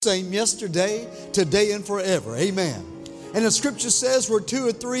Same yesterday, today, and forever. Amen. And the scripture says where two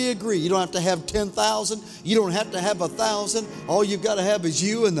or three agree. You don't have to have 10,000. You don't have to have 1,000. All you've got to have is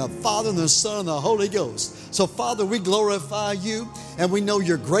you and the Father and the Son and the Holy Ghost. So, Father, we glorify you, and we know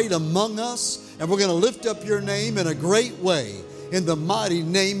you're great among us, and we're going to lift up your name in a great way in the mighty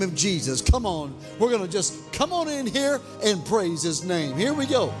name of Jesus. Come on. We're going to just come on in here and praise his name. Here we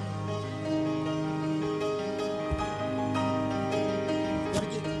go.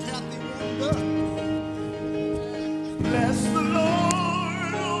 Bless the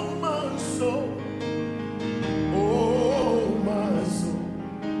Lord, oh my soul, oh my soul,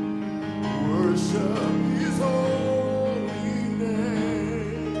 worship his holy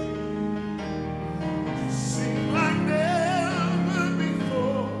name, sing like never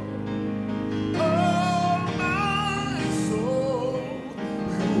before, oh my soul,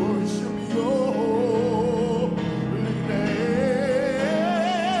 we worship your holy name,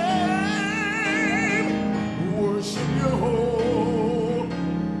 worship your holy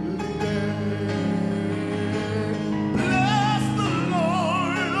name. Bless the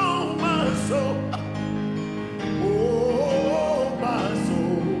Lord, oh my soul, oh my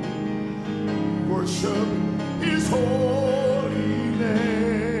soul, worship his holy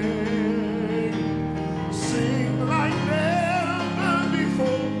name. Sing like never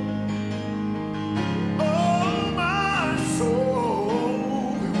before, oh my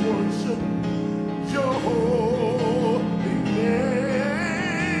soul, we worship your holy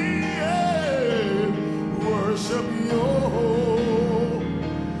name, worship your holy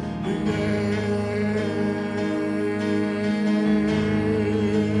name.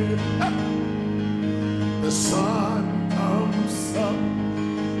 The sun comes up,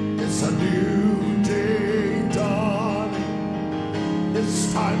 it's a new day dawning.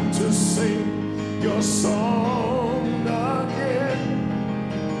 It's time to sing your song again.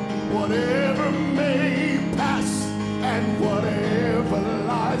 Whatever may pass and whatever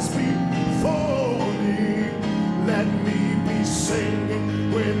lies before me, let me be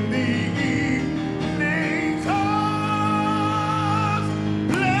singing when the evening comes.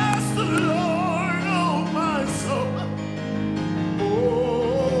 Bless the Lord, oh my soul,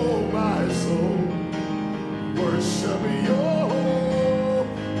 oh my soul, worship your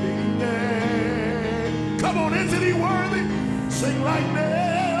holy name. Come on, isn't he worthy? Sing like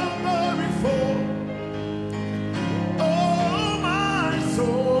never before. Oh my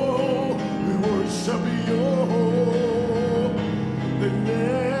soul, we worship your holy name.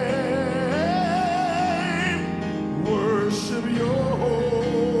 Worship your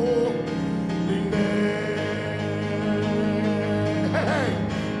holy name. Hey,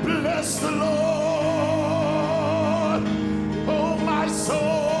 bless the Lord, oh my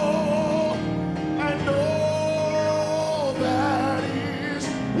soul, and all that is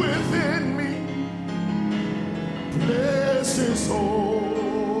within me. Bless his holy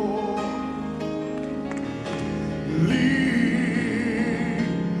name.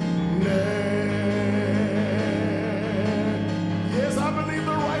 Yes, I believe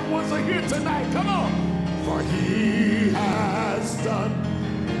the right ones are here tonight. Come on. For he has done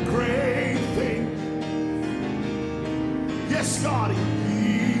great things. Yes, God,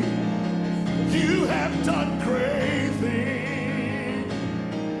 you have done great things.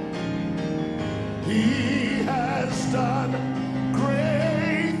 He has done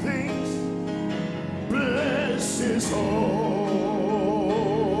great things. Bless his holy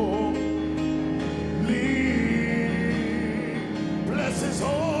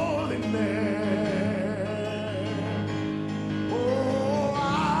name. Oh,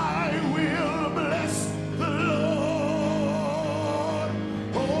 I will bless the Lord,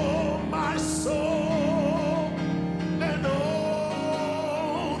 oh my soul, and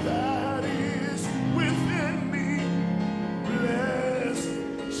all that is within me. Bless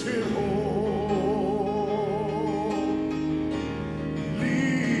his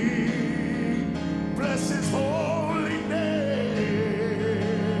bless his holy name.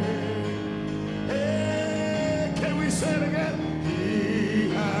 Hey, can we say it again? He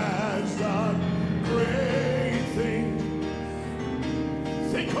has done great things.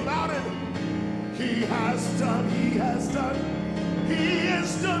 Think about it. He has done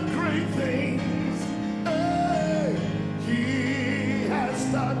great things. Hey, he has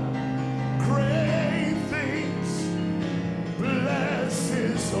done great things. Bless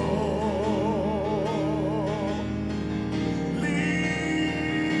his soul.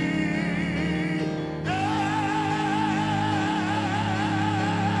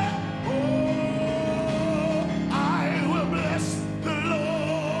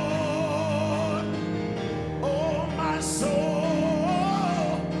 Soul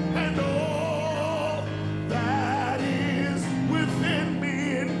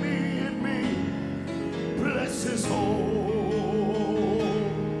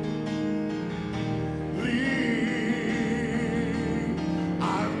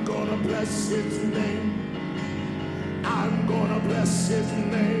bless his name. I'm gonna bless his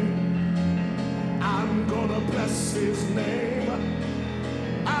name. I'm gonna bless his name.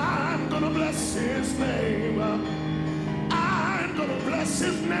 I'm gonna bless his name. I'm gonna bless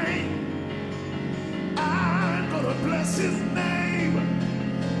his name. I'm gonna bless his name.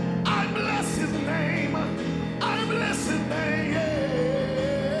 I bless his name. I bless his name.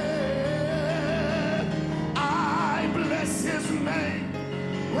 I bless his name.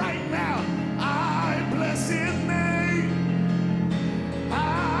 Right now, I bless his name.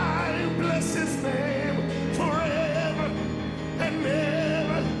 I bless his name forever and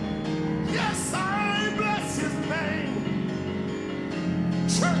ever. Yes, I bless his name.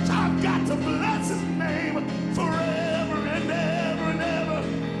 Church, I've got to bless his name forever and ever and ever.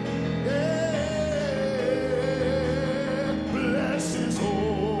 Yeah, bless his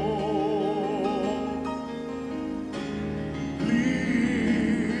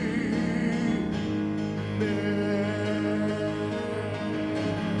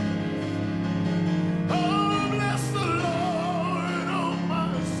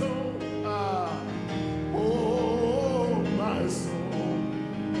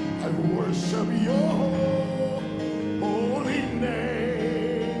worship your holy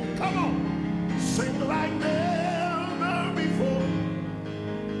name. Come on, sing like never before.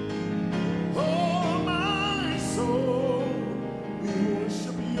 Oh, my soul, we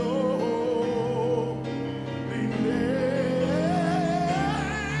worship your holy name.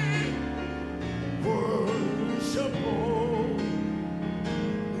 Worship holy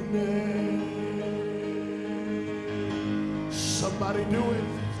name. Somebody do it.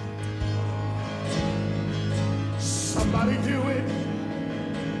 Somebody do it.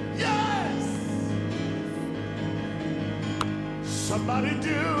 Yes. Somebody do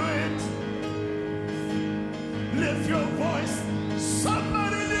it. Lift your voice.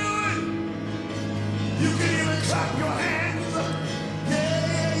 Somebody do it. You can even clap your hands. Yeah,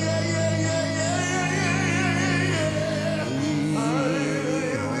 yeah, yeah, yeah, yeah, yeah, yeah, yeah. I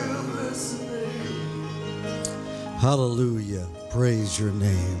will bless the name. Hallelujah. Praise your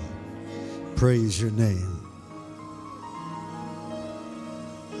name. Praise your name.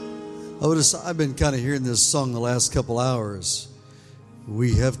 Otis, I've been kind of hearing this song the last couple hours.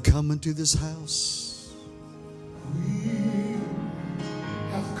 We have come into this house. We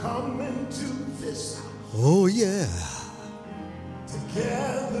have come into this house. Oh, yeah.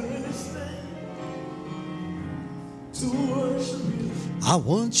 Together in his name to worship you. I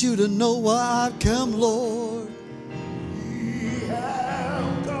want you to know why I've come, Lord. We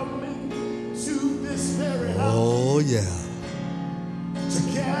have come into this very house. Oh, yeah.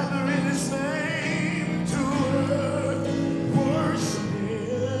 Together in his name to worship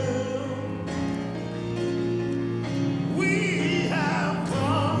him. We have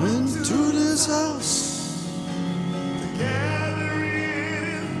come Into this house. together in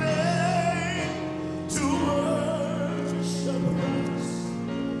his name to worship us,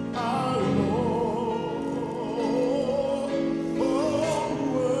 our Lord. Oh,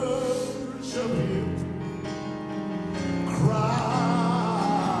 worship him.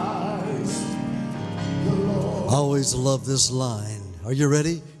 Christ the Lord. I always love this line. Are you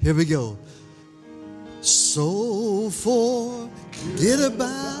ready? Here we go. So forget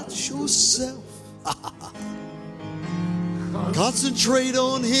about yourself. Concentrate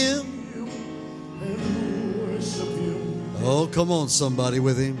on him. And worship him. Oh, come on, somebody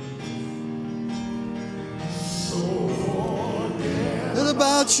with him. So forget Forget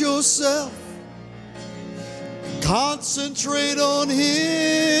about yourself. Concentrate on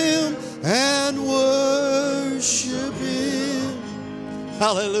him and worship him.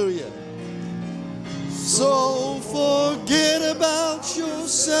 Hallelujah. So forget about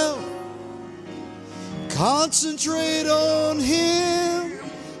yourself. Concentrate on him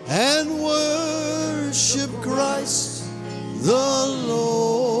and worship Christ the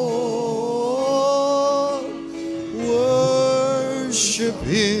Lord. Worship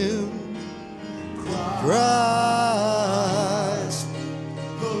him. Christ.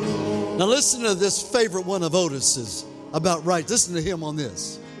 Now listen to this favorite one of Otis's about right. Listen to him on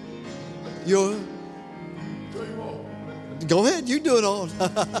this. Go ahead, you do it on.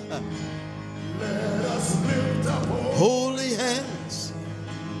 Let us lift up Holy hands.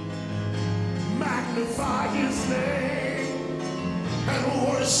 magnify his name and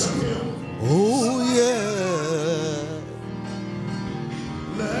worship him. Oh yeah.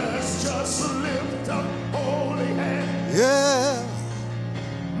 Let's just lift up holy hands. Yeah.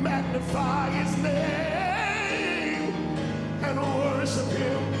 Magnify his name and worship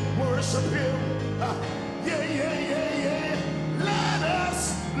him. Worship him. Yeah, yeah, yeah, yeah. Let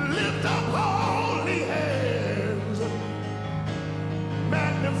us lift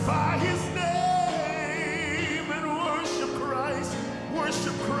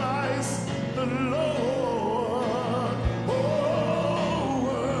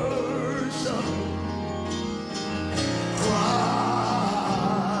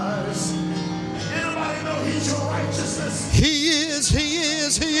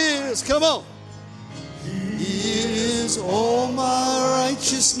is. Come on. He is all my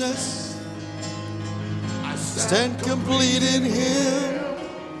righteousness. I Stand complete in Him.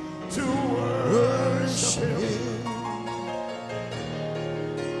 to worship Him.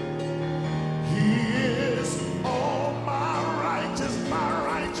 He is all my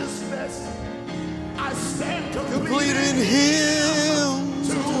righteousness. I stand Complete in Him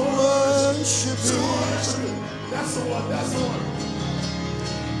to worship Him. That's the one. That's the one.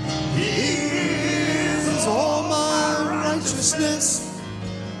 He It's all my righteousness.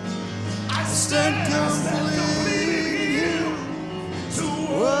 I Stand complete complete in Him to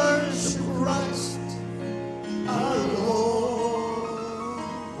worship Christ our Lord.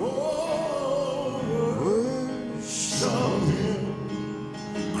 Worship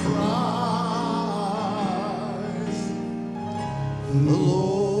the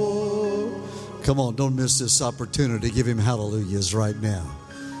Lord. Come on, don't miss this opportunity. Give Him hallelujahs right now.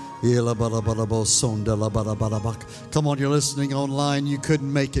 Come on, you're listening online. You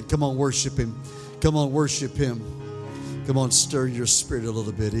couldn't make it. Come on, worship Him. Come on, worship Him. Come on, stir your spirit a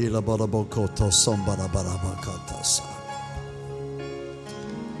little bit.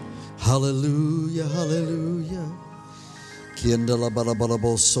 Hallelujah, hallelujah.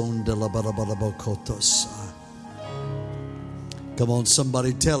 Come on,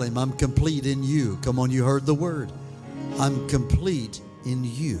 somebody tell Him, I'm complete in You. Come on, you heard the word. I'm complete in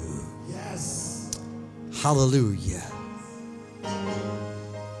You. Yes. Hallelujah.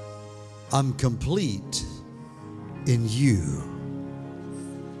 I'm complete in You.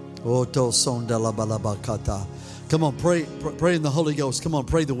 Come on, pray in the Holy Ghost. Come on,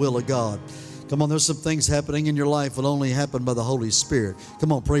 pray the will of God. Come on, there's some things happening in your life that only happen by the Holy Spirit.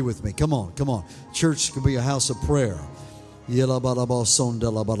 Come on, pray with me. Come on, come on. Church can be a house of prayer.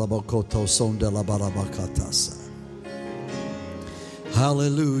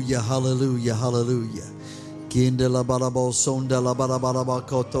 Hallelujah, hallelujah, hallelujah.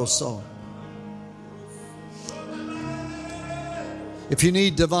 If you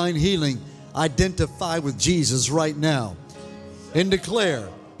need divine healing, identify with Jesus right now and declare,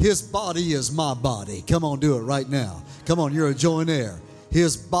 His body is my body. Come on, do it right now. Come on, you're a joint heir.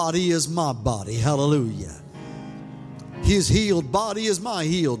 His body is my body. Hallelujah. His healed body is my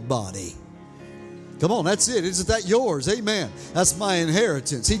healed body. Come on, that's it. Isn't that yours? Amen. That's my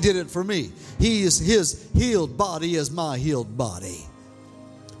inheritance. He did it for me. His healed body is my healed body.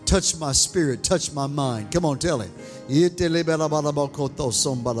 Touch my spirit, touch my mind. Come on, tell Him.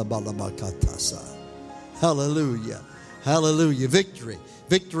 Hallelujah. Hallelujah. Victory.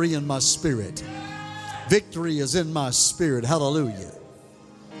 Victory in my spirit. Victory is in my spirit. Hallelujah.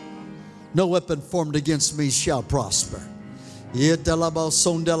 No weapon formed against me shall prosper.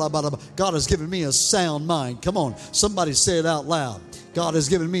 God has given me a sound mind. Come on, somebody say it out loud. God has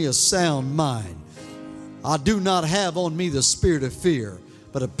given me a sound mind. I do not have on me the spirit of fear,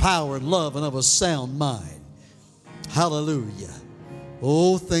 but of power and love and of a sound mind. Hallelujah.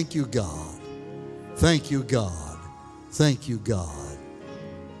 Oh, thank you, God. Thank you, God. Thank you, God.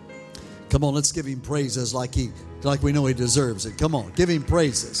 Come on, let's give Him praises like we know He deserves it. Come on, give Him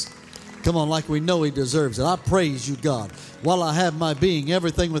praises. Come on, like we know He deserves it. I praise You, God. While I have my being,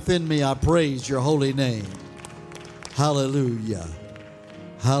 everything within me, I praise Your holy name. Hallelujah.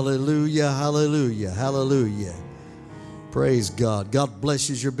 Hallelujah, hallelujah, hallelujah. Praise God. God bless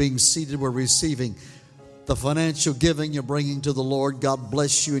you as you're being seated. We're receiving the financial giving you're bringing to the Lord. God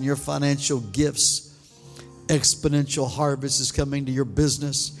bless you in your financial gifts. Exponential harvest is coming to your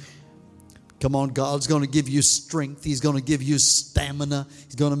business. Come on, God's going to give you strength. He's going to give you stamina.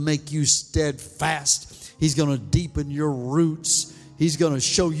 He's going to make you steadfast. He's going to deepen your roots. He's going to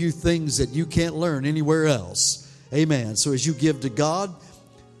show you things that you can't learn anywhere else. Amen. So as you give to God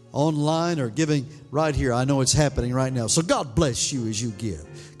online or giving right here, I know it's happening right now. So God bless you as you give.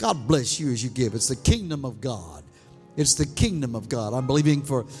 God bless you as you give. It's the kingdom of God. It's the kingdom of God. I'm believing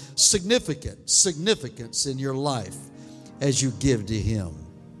for significance in your life as you give to Him.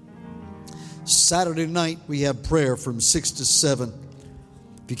 Saturday night, we have prayer from 6 to 7.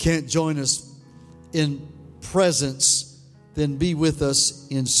 If you can't join us in presence, then be with us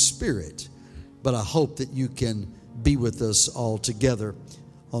in spirit. But I hope that you can be with us all together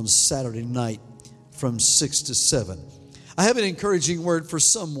on Saturday night from 6 to 7. I have an encouraging word for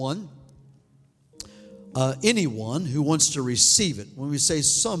someone, anyone who wants to receive it. When we say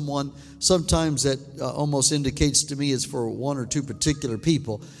someone, sometimes that almost indicates to me it's for one or two particular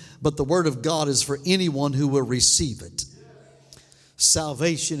people. But the word of God is for anyone who will receive it.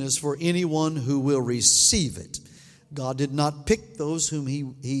 Salvation is for anyone who will receive it. God did not pick those whom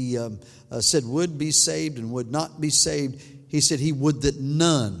He said would be saved and would not be saved. He said He would that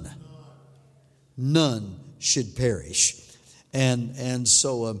none none should perish. And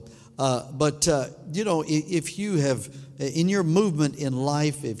so, if you have, in your movement in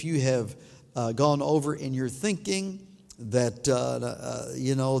life, if you have gone over in your thinking that,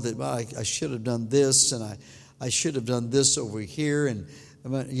 that I should have done this and I should have done this over here. And,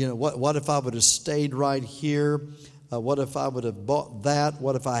 what if I would have stayed right here? What if I would have bought that?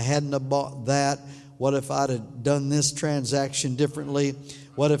 What if I hadn't have bought that? What if I'd have done this transaction differently?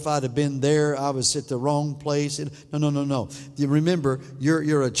 What if I'd have been there? I was at the wrong place. No. You remember,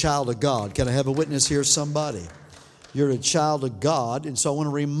 you're a child of God. Can I have a witness here, somebody? You're a child of God. And so I want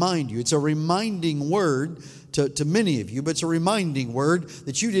to remind you. It's a reminding word to many of you, but it's a reminding word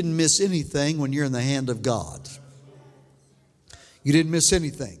that you didn't miss anything when you're in the hand of God. You didn't miss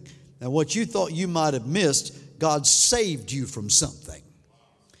anything. And what you thought you might have missed, God saved you from something.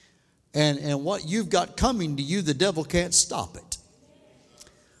 And what you've got coming to you, the devil can't stop it.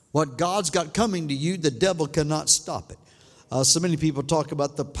 What God's got coming to you, the devil cannot stop it. So many people talk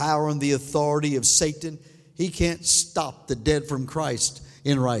about the power and the authority of Satan. He can't stop the dead from Christ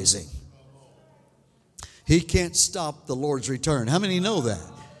in rising. He can't stop the Lord's return. How many know that?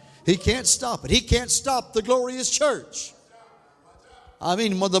 He can't stop it. He can't stop the glorious church. I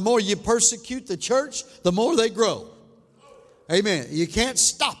mean, the more you persecute the church, the more they grow. Amen. You can't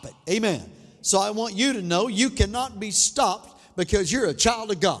stop it. Amen. So I want you to know you cannot be stopped because you're a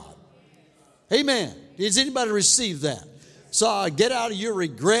child of God. Amen. Does anybody receive that? So get out of your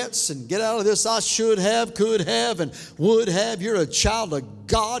regrets and get out of this I should have, could have, and would have. You're a child of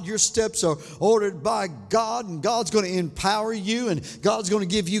God. Your steps are ordered by God, and God's going to empower you, and God's going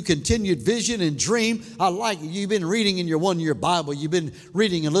to give you continued vision and dream. I like it. You've been reading in your one-year Bible. You've been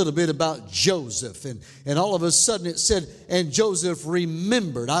reading a little bit about Joseph, and all of a sudden it said, and Joseph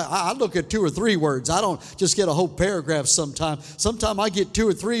remembered. I look at 2 or 3 words. I don't just get a whole paragraph sometimes. Sometimes I get 2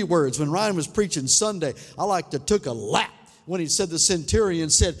 or 3 words. When Ryan was preaching Sunday, I like to took a lap. When he said, the centurion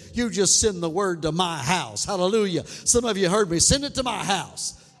said, you just send the word to my house. Hallelujah. Some of you heard me. Send it to my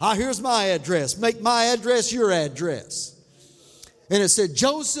house. Here's my address. Make my address your address. And it said,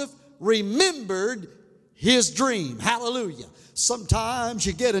 Joseph remembered his dream. Hallelujah. Sometimes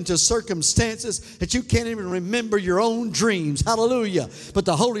you get into circumstances that you can't even remember your own dreams. Hallelujah. But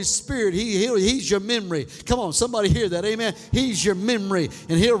the Holy Spirit, He's your memory. Come on, somebody hear that. Amen. He's your memory.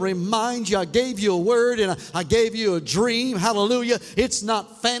 And He'll remind you, I gave you a word and I gave you a dream. Hallelujah. It's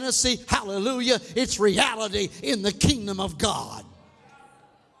not fantasy. Hallelujah. It's reality in the kingdom of God.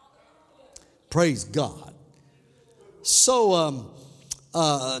 Praise God. So,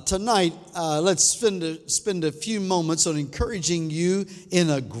 tonight, let's spend a few moments on encouraging you in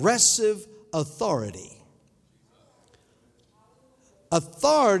aggressive authority.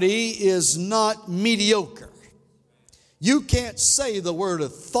 Authority is not mediocre. You can't say the word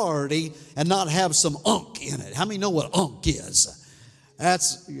authority and not have some unk in it. How many know what unk is?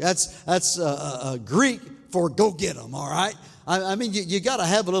 That's Greek for go get 'em, all right? I mean, you got to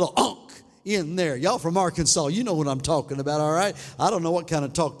have a little unk in there. Y'all from Arkansas, you know what I'm talking about, all right? I don't know what kind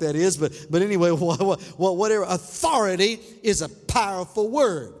of talk that is, but anyway, whatever. Authority is a powerful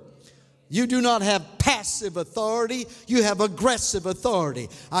word. You do not have passive authority. You have aggressive authority.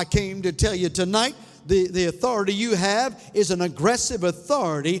 I came to tell you tonight, the authority you have is an aggressive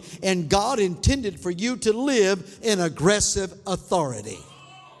authority, and God intended for you to live in aggressive authority.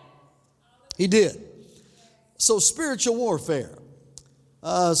 He did. So spiritual warfare.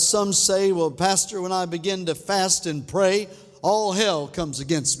 Some say, well, Pastor, when I begin to fast and pray, all hell comes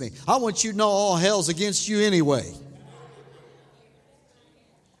against me. I want you to know all hell's against you anyway.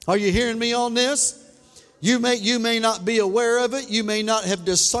 Are you hearing me on this? You may not be aware of it. You may not have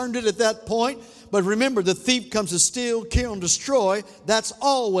discerned it at that point. But remember, the thief comes to steal, kill, and destroy. That's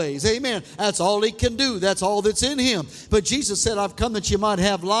always. Amen. That's all he can do. That's all that's in him. But Jesus said, I've come that you might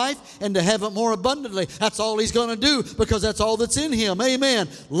have life and to have it more abundantly. That's all he's going to do because that's all that's in him. Amen.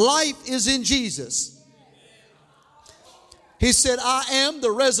 Life is in Jesus. He said, I am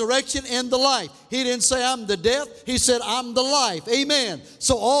the resurrection and the life. He didn't say I'm the death. He said, I'm the life. Amen.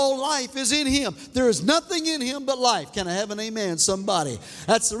 So all life is in him. There is nothing in him but life. Can I have an amen, somebody?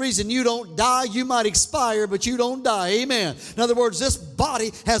 That's the reason you don't die. You might expire, but you don't die. Amen. In other words, this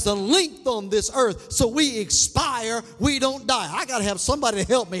body has a length on this earth. So we expire, we don't die. I got to have somebody to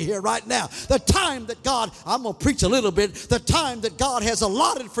help me here right now. The time that God, I'm going to preach a little bit. The time that God has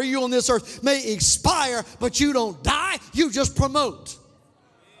allotted for you on this earth may expire, but you don't die. You just promote.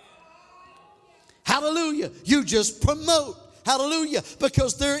 Hallelujah. You just promote. Hallelujah.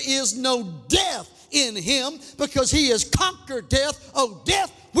 Because there is no death in him because he has conquered death. Oh,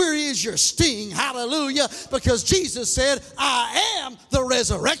 death, Where is your sting? Hallelujah. Because Jesus said, I am the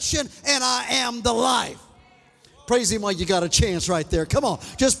resurrection and I am the life. Praise Him while you got a chance right there. Come on,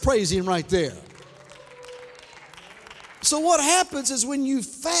 just praise Him right there. So what happens is when you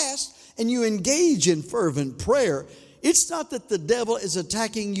fast and you engage in fervent prayer, it's not that the devil is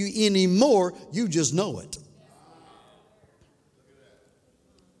attacking you anymore. You just know it.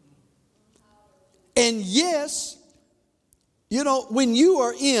 And yes, you know, when you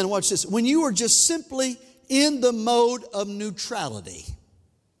are in, watch this, when you are just simply in the mode of neutrality,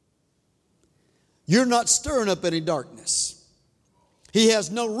 you're not stirring up any darkness. He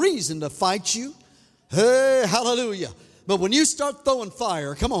has no reason to fight you. Hey, hallelujah. But when you start throwing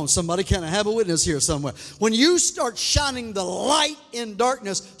fire, come on, somebody, can I have a witness here somewhere? When you start shining the light in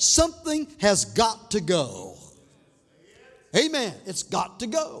darkness, something has got to go. Amen. It's got to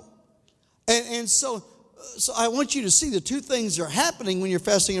go. And so I want you to see the two things that are happening when you're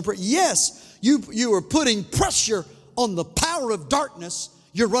fasting and praying. Yes, you are putting pressure on the power of darkness.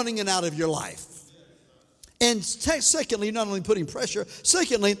 You're running it out of your life. And secondly, you're not only putting pressure,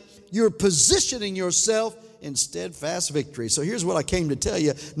 secondly, you're positioning yourself in steadfast victory. So here's what I came to tell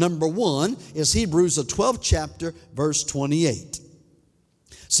you. Number one is Hebrews, the 12th chapter, verse 28.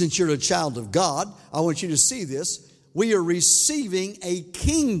 Since you're a child of God, I want you to see this. We are receiving a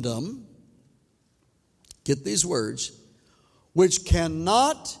kingdom, get these words, which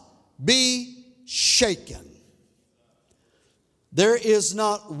cannot be shaken. There is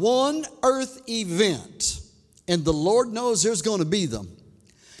not one earth event, and the Lord knows there's going to be them,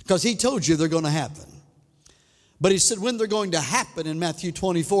 because He told you they're going to happen. But He said when they're going to happen in Matthew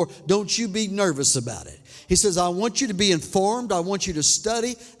 24, don't you be nervous about it. He says, I want you to be informed, I want you to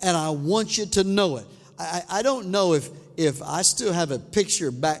study, and I want you to know it. I don't know if I still have a picture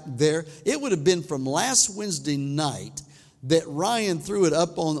back there. It would have been from last Wednesday night that Ryan threw it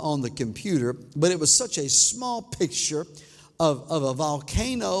up on the computer, but it was such a small picture of a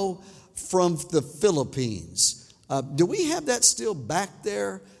volcano from the Philippines. Do we have that still back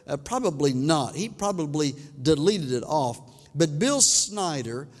there? Probably not. He probably deleted it off. But Bill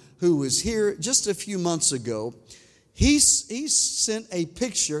Snyder, who was here just a few months ago, he sent a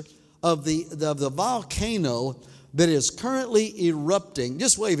picture of the volcano that is currently erupting.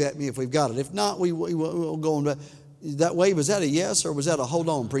 Just wave at me if we've got it. If not, we'll go on. That wave, was that a yes or was that a hold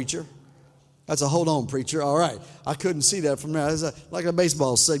on, preacher? That's a hold on, preacher. All right. I couldn't see that from there. It's like a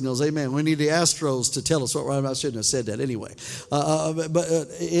baseball signals. Amen. We need the Astros to tell us what I shouldn't have said that anyway.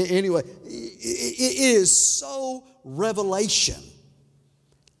 Anyway, it is so revelation.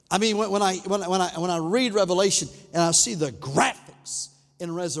 I mean, when I read Revelation and I see the graphics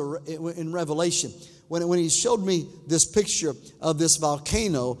in Revelation, when he showed me this picture of this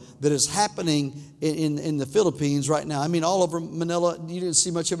volcano that is happening in the Philippines right now. I mean, all over Manila, you didn't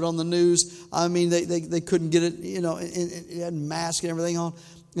see much of it on the news. I mean, they couldn't get it, you know, it had masks and everything on.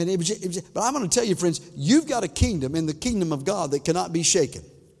 And but I'm going to tell you, friends, you've got a kingdom in the kingdom of God that cannot be shaken.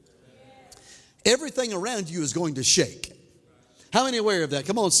 Everything around you is going to shake. How many are aware of that?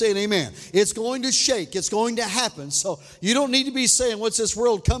 Come on, say an amen. It's going to shake. It's going to happen. So you don't need to be saying, what's this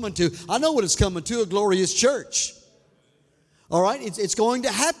world coming to? I know what it's coming to, a glorious church. All right? It's going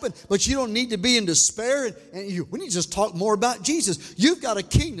to happen. But you don't need to be in despair. We need to just talk more about Jesus. You've got a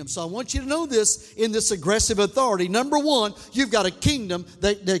kingdom. So I want you to know this in this aggressive authority. Number one, you've got a kingdom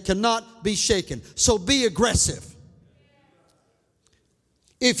that cannot be shaken. So be aggressive.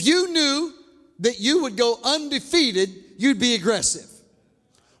 If you knew that you would go undefeated, you'd be aggressive.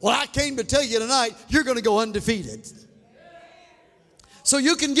 Well, I came to tell you tonight, you're going to go undefeated. So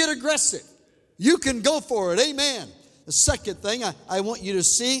you can get aggressive. You can go for it. Amen. The second thing I want you to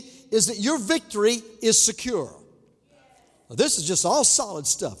see is that your victory is secure. Now, this is just all solid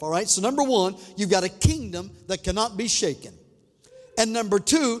stuff, all right? So number one, you've got a kingdom that cannot be shaken. And number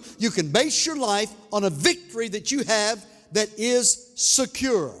two, you can base your life on a victory that you have that is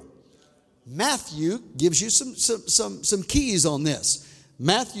secure. Matthew gives you some keys on this.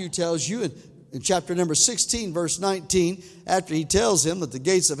 Matthew tells you in chapter number 16, verse 19, after he tells him that the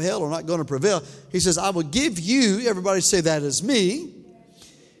gates of hell are not going to prevail, he says, I will give you, everybody say that is me,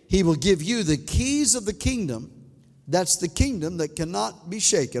 he will give you the keys of the kingdom. That's the kingdom that cannot be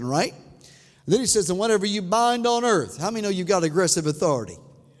shaken, right? And then he says, and whatever you bind on earth, how many know you've got aggressive authority?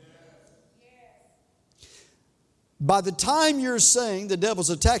 By the time you're saying the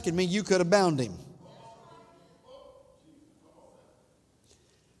devil's attacking me, you could have bound him.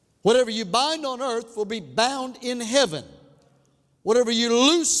 Whatever you bind on earth will be bound in heaven. Whatever you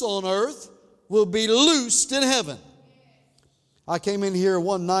loose on earth will be loosed in heaven. I came in here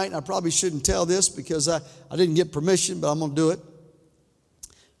one night, and I probably shouldn't tell this because I didn't get permission, but I'm going to do it.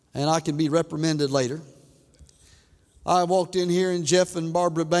 and I can be reprimanded later. I walked in here, and Jeff and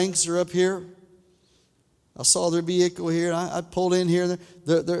Barbara Banks are up here. I saw their vehicle here. I pulled in here.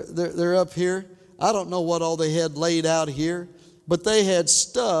 They're up here. I don't know what all they had laid out here, but they had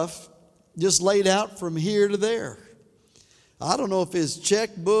stuff just laid out from here to there. I don't know if it's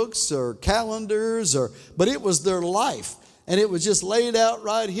checkbooks or calendars, but it was their life. And it was just laid out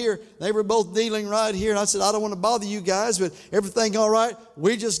right here. They were both kneeling right here. And I said, I don't want to bother you guys, but everything all right?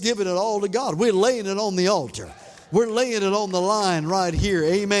 We're just giving it all to God. We're laying it on the altar. We're laying it on the line right here.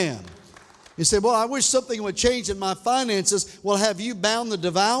 Amen. You say, well, I wish something would change in my finances. Well, have you bound the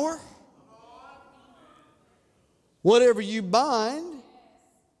devourer? Whatever you bind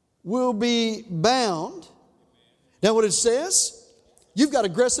will be bound. Now what it says, you've got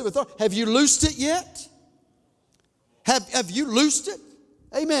aggressive authority. Have you loosed it yet? Have you loosed it?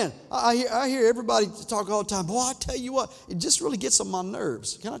 Amen. I hear everybody talk all the time. Boy, I tell you what, it just really gets on my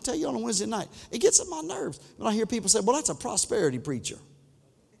nerves. Can I tell you on a Wednesday night? It gets on my nerves when I hear people say, well, that's a prosperity preacher.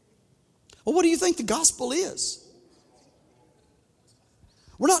 Well, what do you think the gospel is?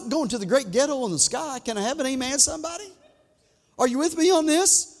 We're not going to the great ghetto in the sky. Can I have an amen, somebody? Are you with me on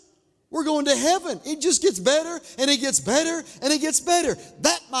this? We're going to heaven. It just gets better, and it gets better, and it gets better.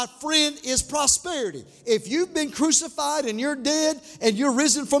 That, my friend, is prosperity. If you've been crucified and you're dead, and you're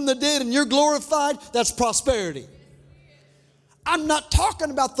risen from the dead and you're glorified, that's prosperity. I'm not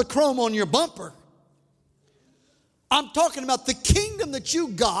talking about the chrome on your bumper. I'm talking about the kingdom that you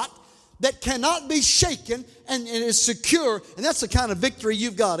got that cannot be shaken and is secure, and that's the kind of victory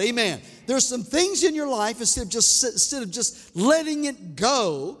you've got. Amen. There's some things in your life, instead of just letting it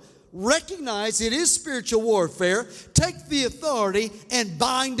go, recognize it is spiritual warfare. Take the authority and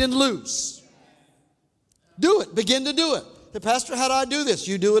bind and loose. Do it. Begin to do it. Hey, Pastor, how do I do this?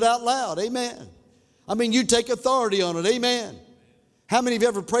 You do it out loud. Amen. I mean, you take authority on it. Amen. How many of you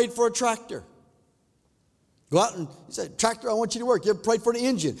ever prayed for a tractor? Go out and say, tractor, I want you to work. You ever prayed for the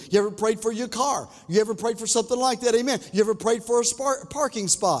engine? You ever prayed for your car? You ever prayed for something like that? Amen. You ever prayed for a parking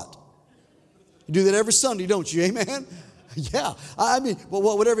spot? You do that every Sunday, don't you? Amen. Yeah, I mean,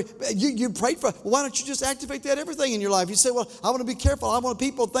 well, whatever you prayed for, why don't you just activate that everything in your life? You say, well, I want to be careful. I want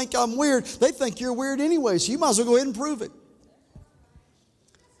people to think I'm weird. They think you're weird anyway, so you might as well go ahead and prove it.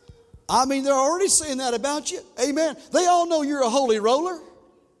 I mean, they're already saying that about you. Amen. They all know you're a holy roller.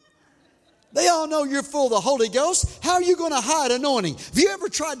 They all know you're full of the Holy Ghost. How are you going to hide anointing? Have you ever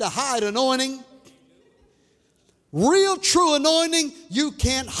tried to hide anointing? Real true anointing, you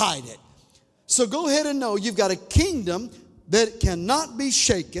can't hide it. So go ahead and know you've got a kingdom that cannot be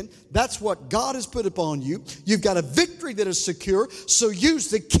shaken. That's what God has put upon you. You've got a victory that is secure. So use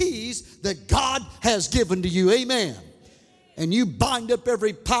the keys that God has given to you. Amen. And you bind up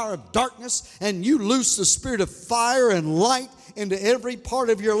every power of darkness, and you loose the spirit of fire and light into every part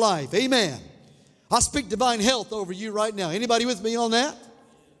of your life. Amen. I speak divine health over you right now. Anybody with me on that?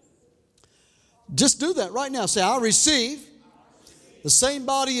 Just do that right now. Say, I receive the same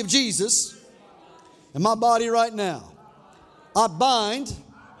body of Jesus in my body right now. I bind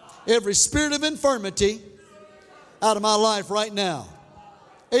every spirit of infirmity out of my life right now.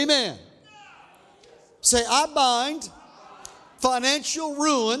 Amen. Say, I bind financial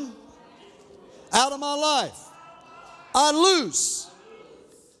ruin out of my life. I loose.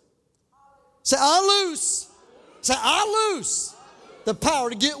 Say, I loose. Say, I loose the power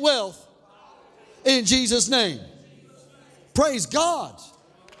to get wealth in Jesus' name. Praise God.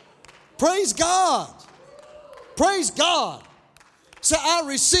 Praise God. Praise God. Say, I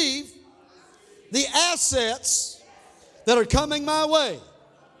receive the assets that are coming my way.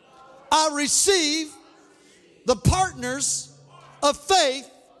 I receive the partners of faith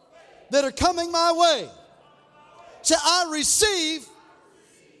that are coming my way. Say, I receive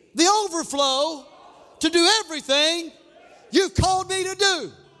the overflow to do everything you've called me to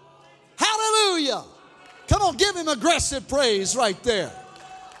do. Hallelujah. Come on, give him aggressive praise right there.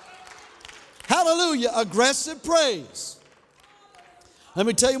 Hallelujah, aggressive praise. Let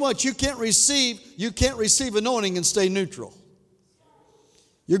me tell you what, you can't receive anointing and stay neutral.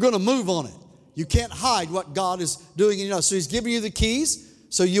 You're going to move on it. You can't hide what God is doing in your life. So he's giving you the keys,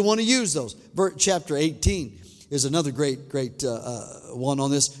 so you want to use those. Chapter 18 is another great one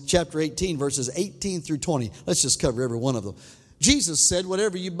on this. Chapter 18, verses 18 through 20. Let's just cover every one of them. Jesus said,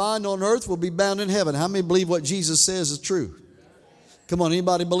 whatever you bind on earth will be bound in heaven. How many believe what Jesus says is true? Come on,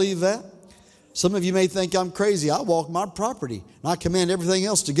 anybody believe that? Some of you may think I'm crazy. I walk my property, and I command everything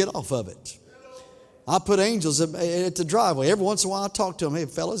else to get off of it. I put angels at the driveway. Every once in a while I talk to them. Hey,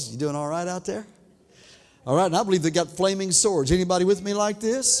 fellas, you doing all right out there? All right, and I believe they got flaming swords. Anybody with me like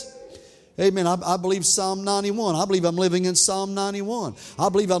this? Amen. I believe Psalm 91. I believe I'm living in Psalm 91. I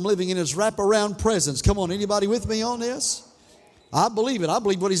believe I'm living in His wraparound presence. Come on, anybody with me on this? I believe it. I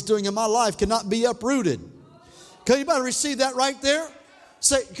believe what He's doing in my life cannot be uprooted. Can anybody receive that right there?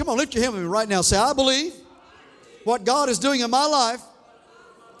 Say, come on, lift your hand with me right now. Say, I believe what God is doing in my life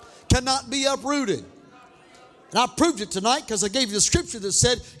cannot be uprooted. And I proved it tonight because I gave you the scripture that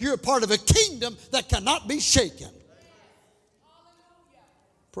said you're a part of a kingdom that cannot be shaken.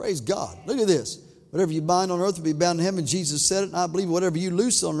 Praise God. Look at this. Whatever you bind on earth will be bound in heaven. Jesus said it, and I believe whatever you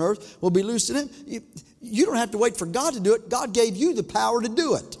loose on earth will be loosed in Him. You don't have to wait for God to do it. God gave you the power to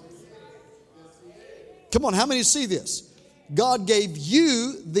do it. Come on, how many see this? God gave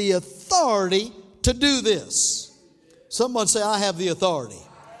you the authority to do this. Someone say, I have the authority.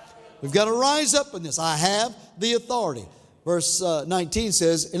 We've got to rise up in this. I have the authority. Verse 19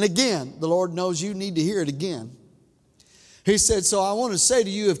 says, and again, the Lord knows you need to hear it again. He said, so I want to say to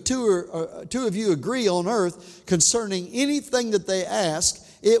you, if two of you agree on earth concerning anything that they ask,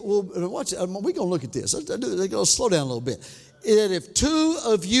 it will, watch, we're going to look at this. They're going to slow down a little bit. That if two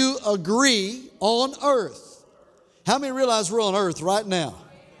of you agree on earth, how many realize we're on earth right now?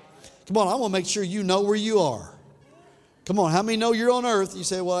 Come on, I want to make sure you know where you are. Come on, how many know you're on earth? You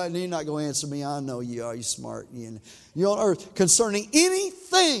say, well, you're not going to answer me. I know you are. You're smart. You're on earth concerning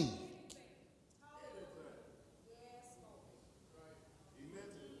anything.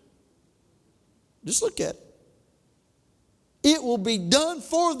 Just look at it. It will be done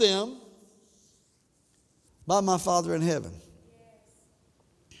for them by my Father in heaven.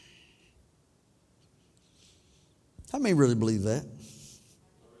 How many really believe that?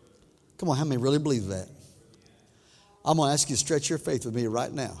 Come on, how many really believe that? I'm going to ask you to stretch your faith with me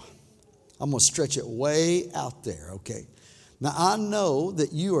right now. I'm going to stretch it way out there, okay? Now, I know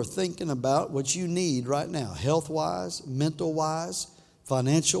that you are thinking about what you need right now, health-wise, mental-wise,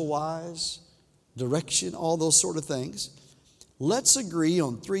 financial-wise, direction, all those sort of things. Let's agree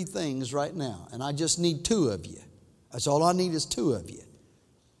on 3 things right now, and I just need 2 of you. That's all I need is 2 of you.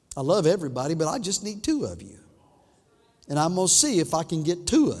 I love everybody, but I just need 2 of you. And I'm going to see if I can get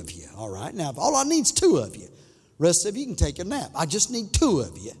 2 of you, all right? Now, if all I need is 2 of you. Rest of you can take a nap. I just need 2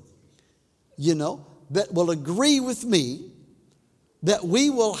 of you, that will agree with me that we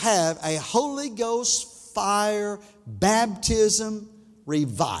will have a Holy Ghost fire baptism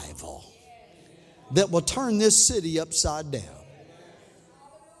revival that will turn this city upside down.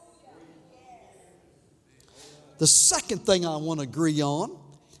 The second thing I want to agree on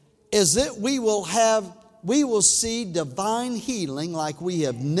is that we will see divine healing like we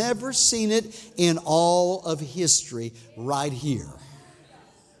have never seen it in all of history right here.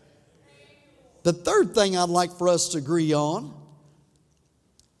 The third thing I'd like for us to agree on,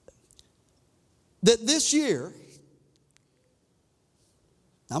 that this year,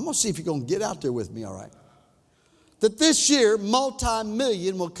 I'm going to see if you're going to get out there with me, all right? That this year,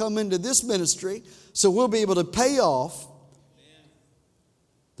 multi-million will come into this ministry, so we'll be able to pay off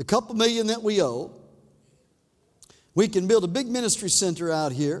the couple million that we owe. We can build a big ministry center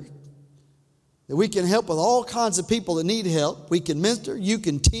out here that we can help with all kinds of people that need help. We can mentor. You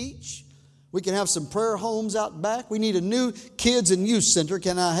can teach. We can have some prayer homes out back. We need a new kids and youth center.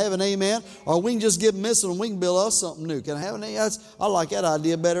 Can I have an amen? Or we can just give them this and we can build us something new. Can I have an amen? I like that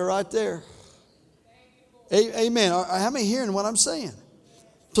idea better right there. Amen. How many hearing what I'm saying?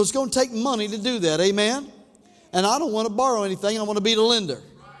 So it's going to take money to do that. Amen. And I don't want to borrow anything. I want to be the lender.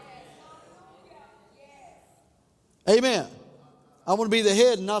 Amen. I want to be the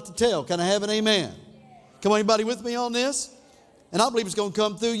head and not the tail. Can I have an amen? Come on, anybody with me on this? And I believe it's going to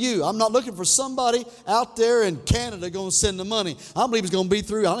come through you. I'm not looking for somebody out there in Canada going to send the money. I believe it's going to be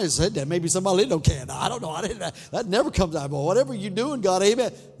through. I just said that maybe somebody lived in Canada. I don't know. That never comes out. But whatever you're doing, God,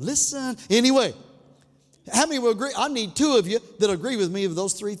 amen. Listen. Anyway, how many will agree? I need 2 of you that agree with me of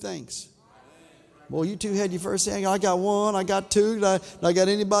those 3 things. Well, you 2 had your first thing. I got 1. I got 2. I got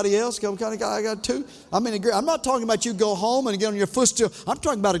anybody else? I got 2. I'm in agree. I'm not talking about you go home and get on your footstool. I'm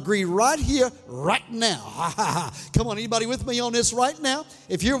talking about agree right here, right now. Come on, anybody with me on this right now?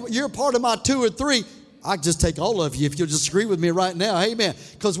 If you're part of my 2 or 3, I just take all of you if you'll just agree with me right now. Amen.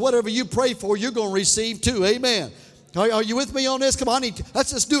 Because whatever you pray for, you're going to receive too. Amen. Are you with me on this? Come on,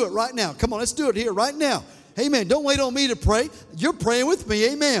 let's just do it right now. Come on, let's do it here right now. Amen. Don't wait on me to pray. You're praying with me.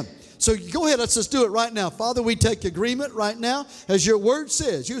 Amen. So go ahead, let's just do it right now. Father, we take agreement right now. As your word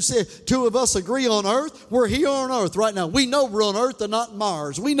says, you said two of us agree on earth. We're here on earth right now. We know we're on earth and not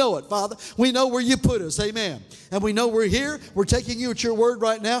Mars. We know it, Father. We know where you put us. Amen. And we know we're here. We're taking you at your word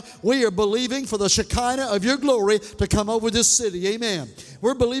right now. We are believing for the Shekinah of your glory to come over this city. Amen.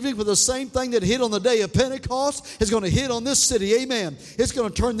 We're believing for the same thing that hit on the day of Pentecost is going to hit on this city. Amen. It's going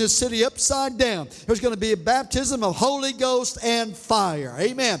to turn this city upside down. There's going to be a baptism of Holy Ghost and fire.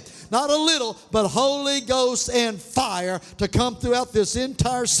 Amen. Not a little, but Holy Ghost and fire to come throughout this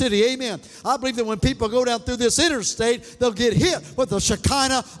entire city. Amen. I believe that when people go down through this interstate, they'll get hit with the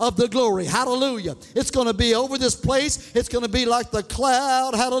Shekinah of the glory. Hallelujah. It's going to be over this place. It's going to be like the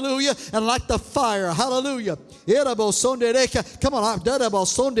cloud. Hallelujah. And like the fire. Hallelujah. Come on.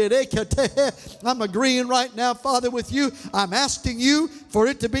 I'm agreeing right now, Father, with you. I'm asking you for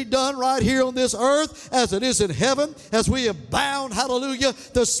it to be done right here on this earth as it is in heaven, as we have bound, hallelujah,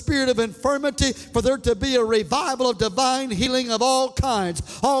 the spirit of infirmity, for there to be a revival of divine healing of all kinds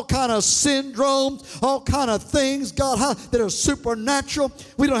of syndromes, all kind of things, God, that are supernatural.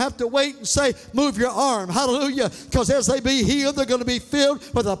 We don't have to wait and say, move your arm, hallelujah, because as they be healed, they're going to be filled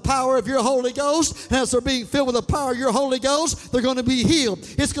with the power of your Holy Ghost, and as they're being filled with the power of your Holy Ghost, they're going to be healed.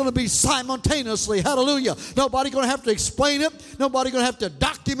 It's going to be simultaneously, hallelujah. Nobody going to have to explain it. Nobody going to have to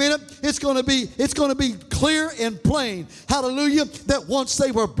document it. It's going to be clear and plain, hallelujah, that once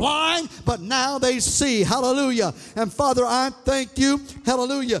they were blind, but now they see, hallelujah. And Father, I thank you,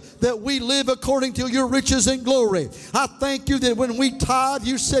 hallelujah, that we live according to your riches and glory. I thank you that when we tithe,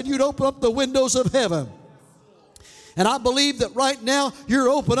 you said you'd open up the windows of heaven. And I believe that right now you're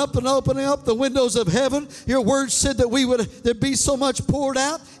opening up the windows of heaven. Your word said that there'd be so much poured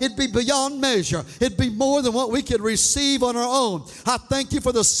out, it'd be beyond measure. It'd be more than what we could receive on our own. I thank you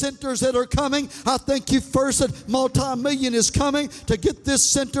for the centers that are coming. I thank you first that multi-million is coming to get this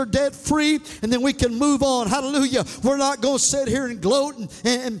center debt free, and then we can move on. Hallelujah. We're not going to sit here and gloat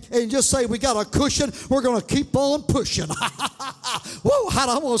and just say we got a cushion. We're going to keep on pushing. Whoa,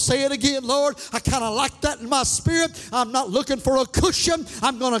 I'm going to say it again, Lord. I kind of like that in my spirit. I'm not looking for a cushion.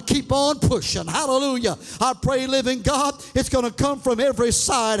 I'm going to keep on pushing. Hallelujah. I pray, living God, it's going to come from every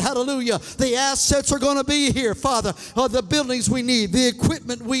side. Hallelujah. The assets are going to be here, Father. The buildings we need, the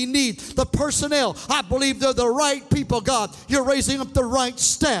equipment we need, the personnel. I believe they're the right people, God. You're raising up the right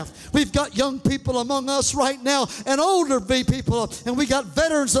staff. We've got young people among us right now and older people, and we got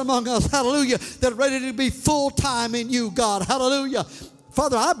veterans among us, hallelujah, that are ready to be full-time in you, God. Hallelujah.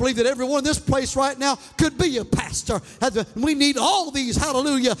 Father, I believe that everyone in this place right now could be a pastor. We need all these,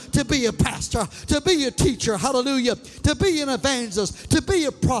 hallelujah, to be a pastor, to be a teacher, hallelujah, to be an evangelist, to be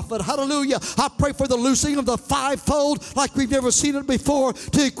a prophet, hallelujah. I pray for the loosing of the fivefold like we've never seen it before,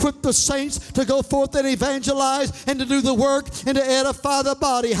 to equip the saints to go forth and evangelize and to do the work and to edify the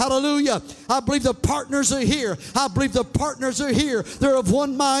body, hallelujah. I believe the partners are here. I believe the partners are here. They're of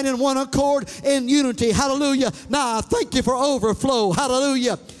one mind and one accord in unity, hallelujah. Now I thank you for overflow, hallelujah.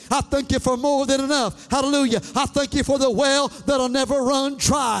 I thank you for more than enough. Hallelujah. I thank you for the well that'll never run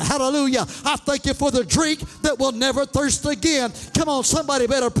dry. Hallelujah. I thank you for the drink that will never thirst again. Come on, somebody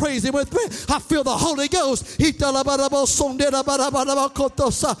better praise him with me. I feel the Holy Ghost.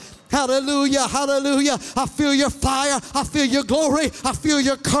 Hallelujah, hallelujah. I feel your fire. I feel your glory. I feel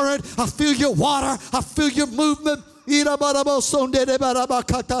your current. I feel your water. I feel your movement. Do it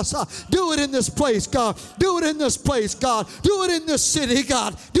in this place, God. Do it in this place, God. Do it in this city,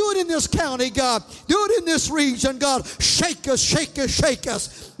 God. Do it in this county, God. Do it in this region, God. Shake us, shake us, shake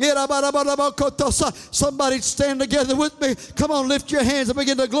us. Somebody stand together with me. Come on, lift your hands and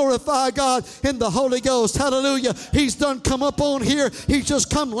begin to glorify God in the Holy Ghost. Hallelujah. He's done come up on here. He's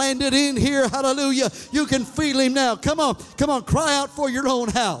just come landed in here. Hallelujah. You can feel him now. Come on, cry out for your own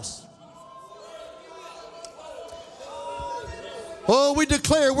house. Oh, we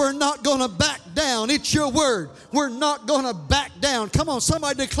declare we're not going to back down. It's your word. We're not going to back down. Come on,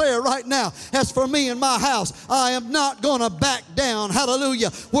 somebody declare right now. As for me and my house, I am not going to back down.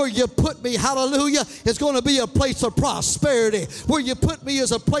 Hallelujah. Where you put me, hallelujah, is going to be a place of prosperity. Where you put me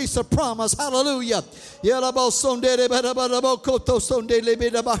is a place of promise. Hallelujah.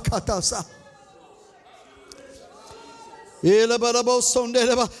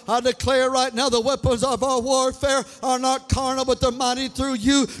 I declare right now the weapons of our warfare are not carnal, but they're mighty through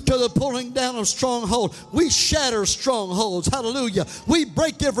you to the pulling down of strongholds. We shatter strongholds. Hallelujah. We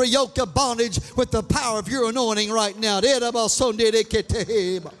break every yoke of bondage with the power of your anointing right now.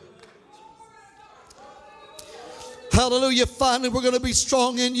 Hallelujah. Finally, we're going to be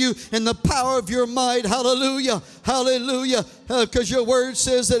strong in you in the power of your might. Hallelujah. Hallelujah. Because your word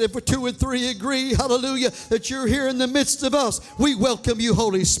says that if 2 or 3 agree, hallelujah, that you're here in the midst of us. We welcome you,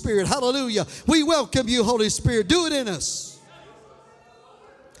 Holy Spirit. Hallelujah. We welcome you, Holy Spirit. Do it in us.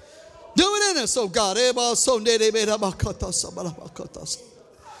 Do it in us, oh God.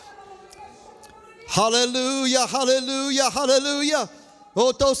 Hallelujah. Hallelujah. Hallelujah.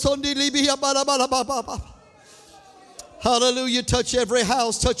 Hallelujah. Touch every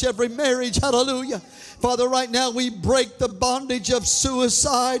house, touch every marriage. Hallelujah. Father, right now we break the bondage of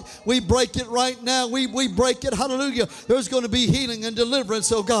suicide. We break it right now. We break it. Hallelujah. There's going to be healing and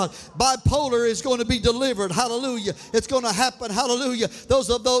deliverance, oh God. Bipolar is going to be delivered. Hallelujah. It's going to happen. Hallelujah. Those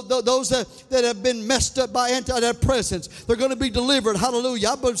that have been messed up by antidepressants, they're going to be delivered. Hallelujah.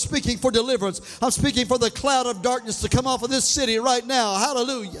 I'm speaking for deliverance. I'm speaking for the cloud of darkness to come off of this city right now.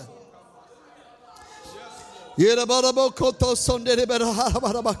 Hallelujah.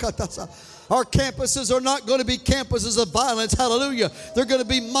 Our campuses are not going to be campuses of violence. Hallelujah. They're going to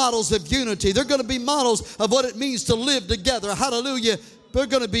be models of unity. They're going to be models of what it means to live together. Hallelujah. They're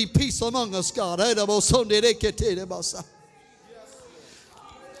going to be peace among us, God.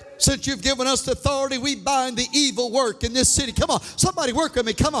 Since you've given us the authority, we bind the evil work in this city. Come on, somebody work with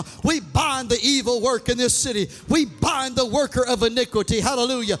me. Come on. We bind the evil work in this city. We bind the worker of iniquity.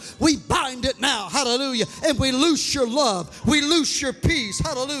 Hallelujah. We bind it now. Hallelujah. And we loose your love. We loose your peace.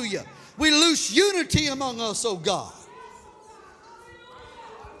 Hallelujah. We loose unity among us, oh God.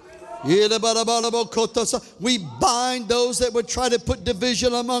 We bind those that would try to put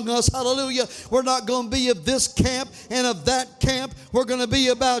division among us. Hallelujah. We're not going to be of this camp and of that camp. We're going to be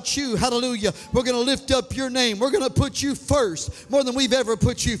about you. Hallelujah. We're going to lift up your name. We're going to put you first more than we've ever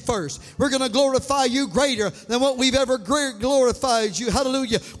put you first. We're going to glorify you greater than what we've ever glorified you.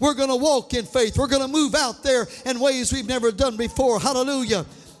 Hallelujah. We're going to walk in faith. We're going to move out there in ways we've never done before. Hallelujah.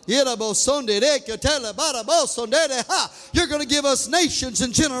 You're going to give us nations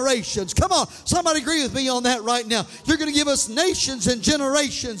and generations. Come on, somebody agree with me on that right now. You're going to give us nations and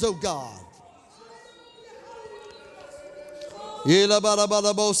generations, oh God.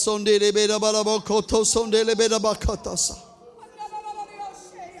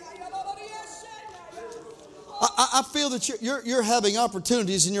 I feel that you're having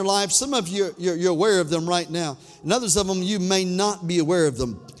opportunities in your life. Some of you, you're aware of them right now. And others of them, you may not be aware of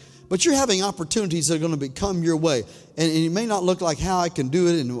them. But you're having opportunities that are going to come your way. And it may not look like how I can do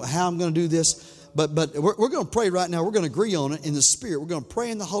it and how I'm going to do this. But we're going to pray right now. We're going to agree on it in the Spirit. We're going to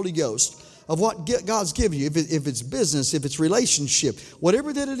pray in the Holy Ghost of what God's given you. If it's business, if it's relationship,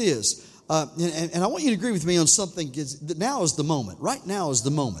 whatever that it is. And I want you to agree with me on something. Now is the moment. Right now is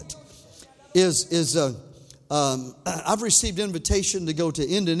the moment. I've received invitation to go to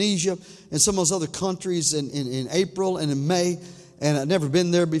Indonesia and some of those other countries in April and in May. And I've never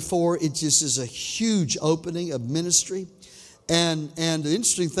been there before. It just is a huge opening of ministry. And the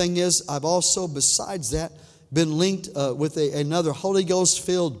interesting thing is, I've also, besides that, been linked with another Holy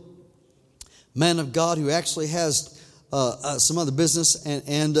Ghost-filled man of God who actually has some other business.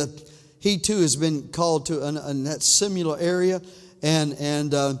 And he, too, has been called to that similar area. And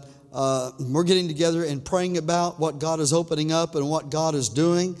we're getting together and praying about what God is opening up and what God is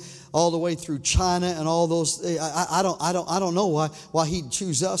doing. All the way through China and all those. I don't know why he'd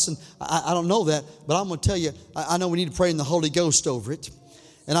choose us, and I don't know that. But I'm going to tell you, I know we need to pray in the Holy Ghost over it.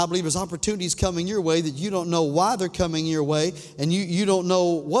 And I believe there's opportunities coming your way that you don't know why they're coming your way, and you don't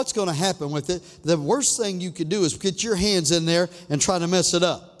know what's going to happen with it. The worst thing you could do is get your hands in there and try to mess it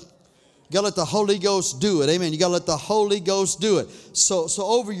up. You got to let the Holy Ghost do it. Amen. You got to let the Holy Ghost do it. So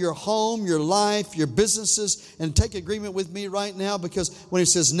over your home, your life, your businesses, and take agreement with me right now, because when he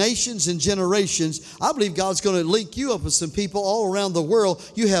says nations and generations, I believe God's going to link you up with some people all around the world.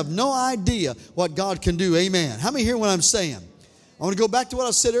 You have no idea what God can do. Amen. How many hear what I'm saying? I want to go back to what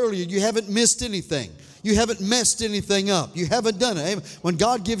I said earlier. You haven't missed anything. You haven't messed anything up. You haven't done it. When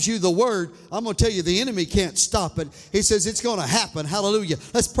God gives you the word, I'm going to tell you, the enemy can't stop it. He says it's going to happen. Hallelujah.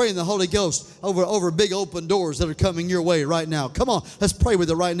 Let's pray in the Holy Ghost over big open doors that are coming your way right now. Come on. Let's pray with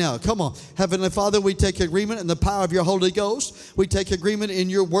it right now. Come on. Heavenly Father, we take agreement in the power of your Holy Ghost. We take agreement in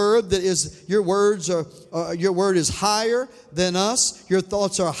your word that is, your word is higher than us. Your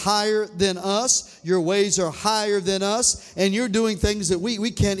thoughts are higher than us. Your ways are higher than us. And you're doing things that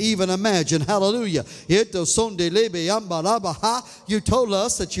we can't even imagine. Hallelujah. You told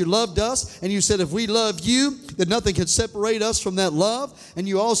us that you loved us, and you said if we love you, that nothing can separate us from that love. And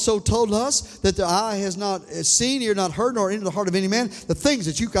you also told us that the eye has not seen, ear not heard, nor into the heart of any man, the things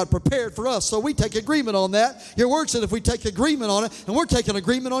that you got prepared for us. So we take agreement on that. Your word said if we take agreement on it, and we're taking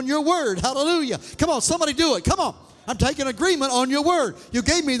agreement on your word. Hallelujah. Come on, somebody do it. Come on. I'm taking agreement on your word. You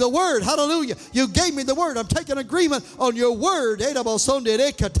gave me the word. Hallelujah. You gave me the word. I'm taking agreement on your word.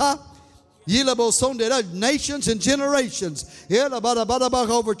 Nations and generations.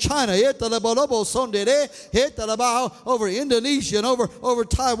 Over China. Over Indonesia and over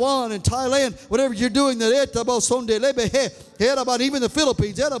Taiwan and Thailand. Whatever you're doing, even the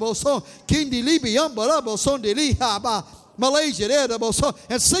Philippines. Malaysia,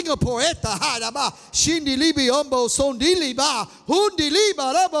 and Singapore, Shindi Libi Umbo Sondiliba,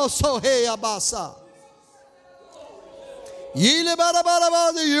 Hundiliba Rabo Sohe Abasa.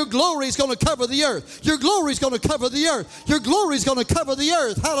 Your glory is going to cover the earth. Your glory is going to cover the earth. Your glory is going to cover the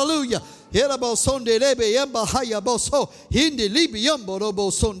earth. Hallelujah. Yerabo Sonde Lebe Yamba Haya Boso, Hindi Libi Yumbo Robo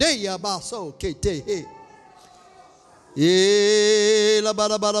Sondeya Baso Kete. Yela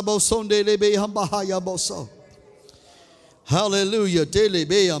Barabarabo Sonde Lebe Yamba Haya Boso. Hallelujah.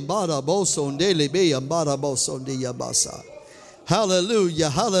 Hallelujah.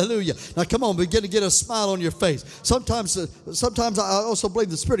 Hallelujah. Now come on, begin to get a smile on your face. Sometimes I also believe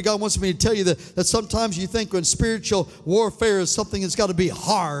the Spirit of God wants me to tell you that sometimes you think when spiritual warfare is something that's got to be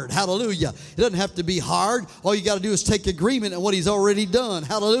hard. Hallelujah. It doesn't have to be hard. All you got to do is take agreement in what He's already done.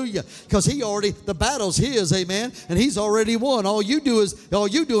 Hallelujah. Because the battle's His, amen, and He's already won. All you doing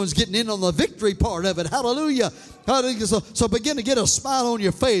is getting in on the victory part of it. Hallelujah. So begin to get a smile on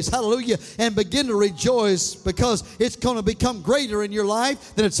your face, hallelujah, and begin to rejoice because it's going to become greater in your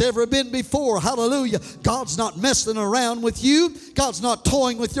life than it's ever been before, hallelujah. God's not messing around with you. God's not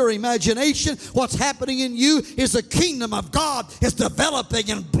toying with your imagination. What's happening in you is the kingdom of God is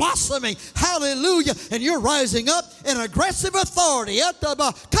developing and blossoming, hallelujah, and you're rising up in aggressive authority.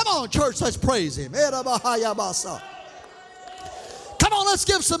 Come on, church, let's praise Him. Come on, let's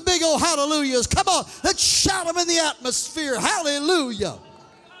give some big old hallelujahs. Come on, let's shout them in the atmosphere. Hallelujah.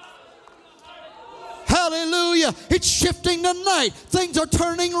 Hallelujah. It's shifting tonight. Things are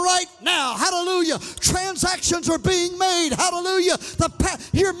turning right now. Hallelujah. Transactions are being made. Hallelujah.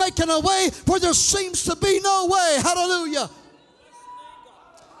 You're making a way where there seems to be no way. Hallelujah.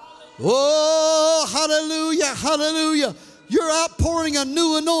 Oh, hallelujah. Hallelujah. You're outpouring a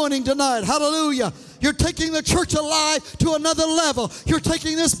new anointing tonight. Hallelujah. You're taking the church alive to another level. You're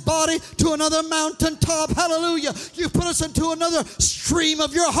taking this body to another mountaintop. Hallelujah. You put us into another stream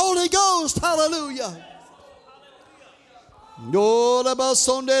of your Holy Ghost. Hallelujah.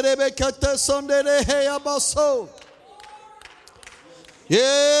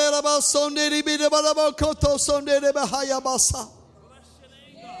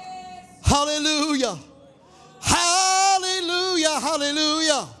 Hallelujah. Hallelujah.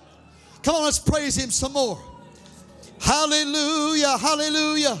 Hallelujah. Come on, let's praise Him some more. Hallelujah,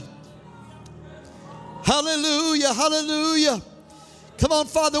 hallelujah. Hallelujah, hallelujah. Come on,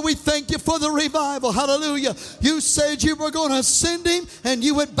 Father, we thank You for the revival. Hallelujah. You said You were going to send Him and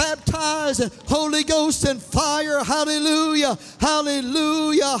You would baptize in Holy Ghost and fire. Hallelujah,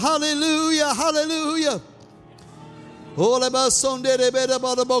 hallelujah, hallelujah, hallelujah.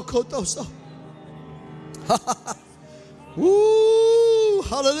 Woo,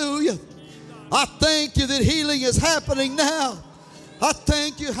 hallelujah. I thank You that healing is happening now. I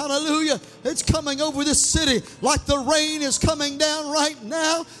thank You, hallelujah. It's coming over this city like the rain is coming down right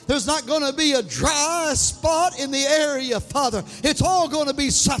now. There's not going to be a dry spot in the area, Father. It's all going to be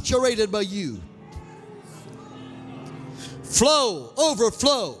saturated by You. Flow,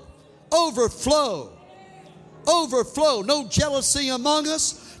 overflow, overflow, overflow. No jealousy among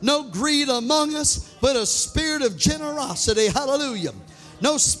us, no greed among us, but a spirit of generosity. Hallelujah.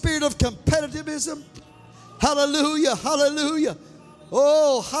 No spirit of competitivism. Hallelujah, hallelujah.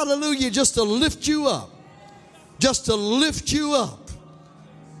 Oh, hallelujah, just to lift You up. Just to lift You up.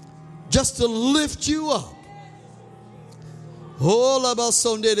 Just to lift You up.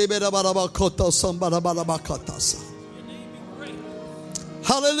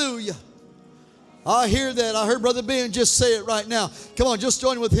 Hallelujah. I hear that. I heard Brother Ben just say it right now. Come on, just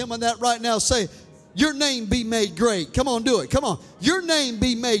join with him on that right now. Say, Your name be made great. Come on, do it. Come on. Your name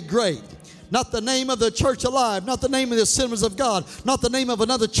be made great. Not the name of the church alive, not the name of the Assemblies of God, not the name of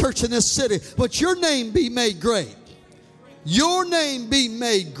another church in this city, but Your name be made great. Your name be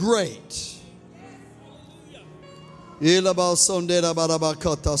made great. Would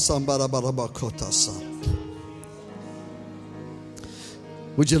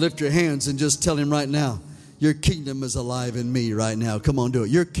you lift your hands and just tell Him right now, Your kingdom is alive in me right now. Come on, do it.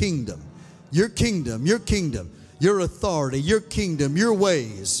 Your kingdom, Your kingdom, Your kingdom, Your authority, Your kingdom, Your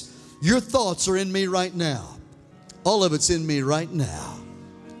ways. Your thoughts are in me right now. All of it's in me right now.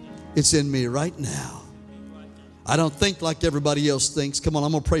 It's in me right now. I don't think like everybody else thinks. Come on,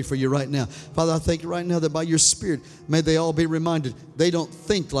 I'm going to pray for you right now. Father, I thank you right now that by your Spirit, may they all be reminded they don't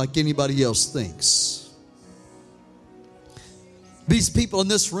think like anybody else thinks. These people in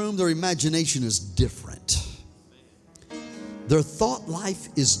this room, their imagination is different. Their thought life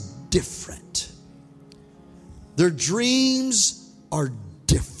is different. Their dreams are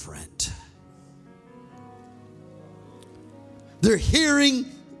different. Their hearing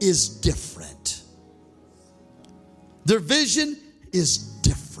is different. Their vision is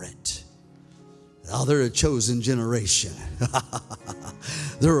different. Oh, they're a chosen generation.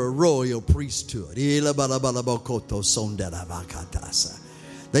 They're a royal priesthood. They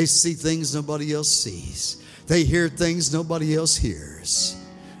see things nobody else sees. They hear things nobody else hears.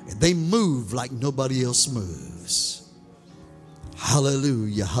 And they move like nobody else moves.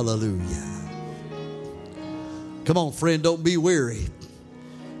 Hallelujah, hallelujah. Come on, friend, don't be weary.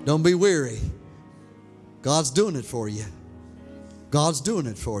 Don't be weary. God's doing it for you. God's doing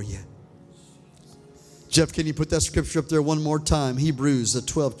it for you. Jeff, can you put that scripture up there one more time? Hebrews, the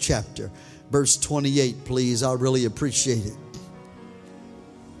 12th chapter, verse 28, please. I really appreciate it.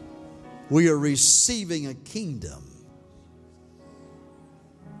 We are receiving a kingdom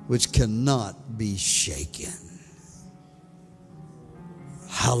which cannot be shaken.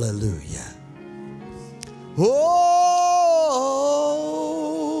 Hallelujah. Oh,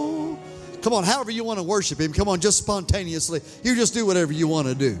 come on, however you want to worship Him. Come on, just spontaneously. You just do whatever you want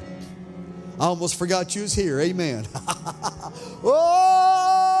to do. I almost forgot you was here. Amen.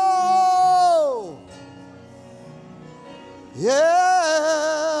 Oh,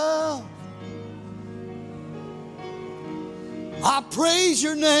 yeah. I praise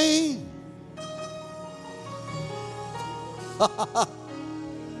your name.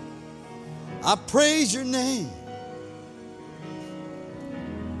 I praise your name.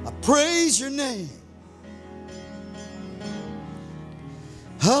 I praise your name.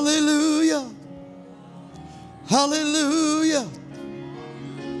 Hallelujah. Hallelujah.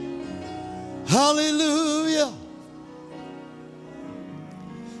 Hallelujah.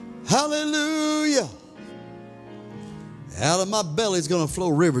 Hallelujah. Out of my belly is going to flow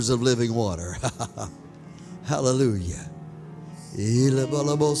rivers of living water. Hallelujah.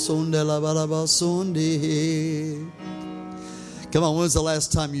 Come on, when was the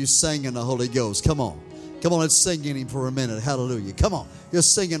last time you sang in the Holy Ghost? Come on. Come on, let's sing in Him for a minute. Hallelujah. Come on,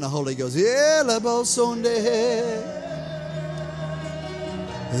 just sing in the Holy Ghost.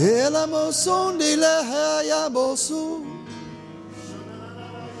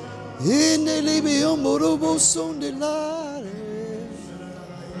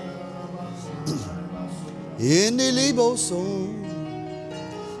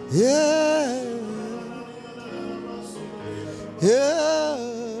 Yeah. Yeah.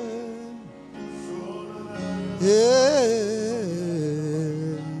 Yeah.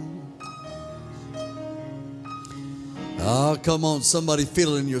 Oh, come on, somebody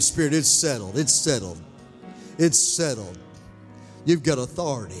feel it in your spirit. It's settled. It's settled. It's settled. You've got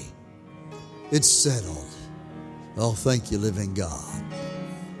authority. It's settled. Oh, thank you, living God.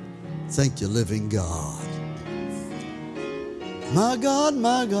 Thank you, living God. My God,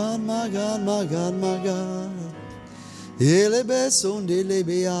 my God, my God, my God, my God.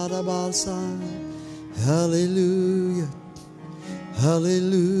 Hallelujah.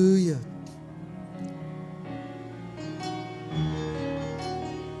 Hallelujah.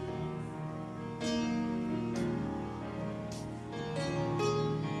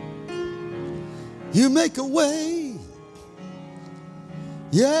 You make a way.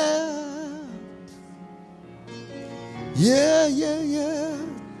 Yeah. Yeah, yeah, yeah.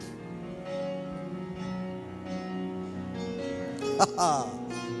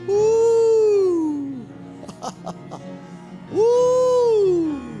 Woo.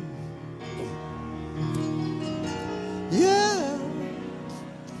 Woo. Yeah.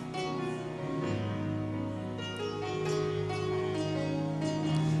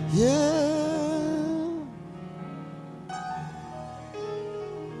 Yeah.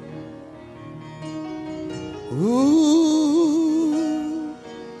 Ooh.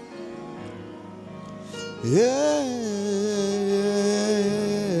 Yeah.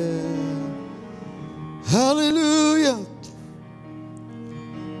 Hallelujah.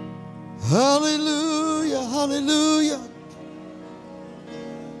 Hallelujah. Hallelujah.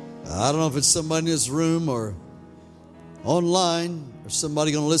 I don't know if it's somebody in this room or online or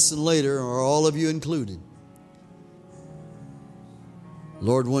somebody going to listen later or all of you included.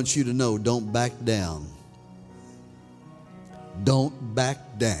 Lord wants you to know, don't back down. Don't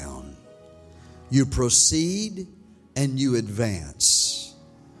back down. You proceed and you advance.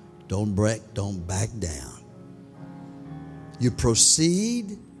 Don't back down. You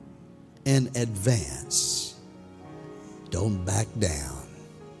proceed and advance. Don't back down.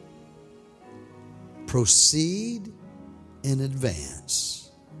 Proceed and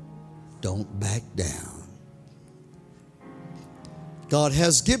advance. Don't back down. God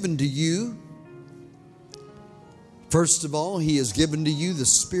has given to you, first of all, He has given to you the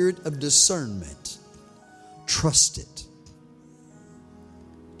spirit of discernment. Trust it.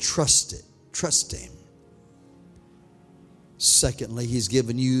 Trust it. Trust Him. Secondly, He's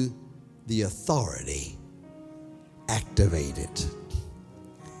given you the authority. Activate it.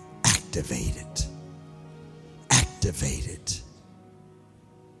 Activate it. Activate it.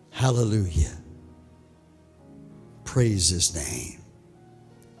 Hallelujah. Praise His name.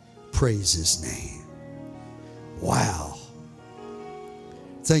 Praise His name. Wow.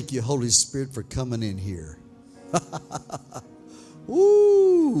 Thank you, Holy Spirit, for coming in here.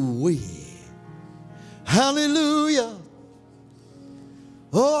 Ooh-wee. Hallelujah.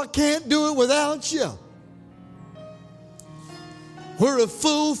 Oh, I can't do it without you. We're a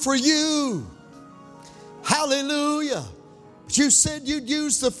fool for you. Hallelujah. But you said you'd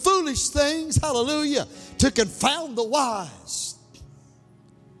use the foolish things, hallelujah, to confound the wise.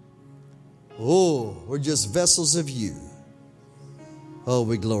 Oh, we're just vessels of you. Oh,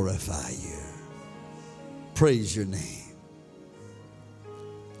 we glorify you. Praise your name.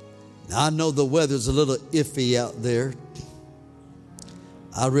 Now, I know the weather's a little iffy out there.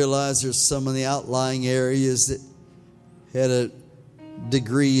 I realize there's some in the outlying areas that had a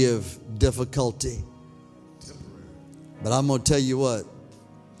degree of difficulty. But I'm going to tell you what,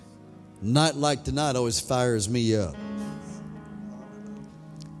 night like tonight always fires me up.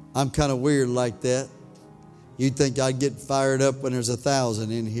 I'm kind of weird like that. You'd think I'd get fired up when there's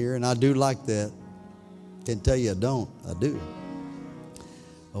 1,000 in here, and I do like that. Can't tell you I don't. I do.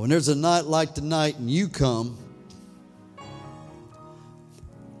 But when there's a night like tonight and you come,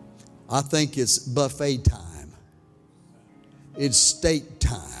 I think it's buffet time. It's steak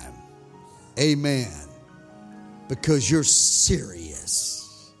time. Amen. Because you're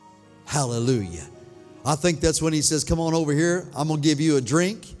serious. Hallelujah. I think that's when He says, come on over here. I'm going to give you a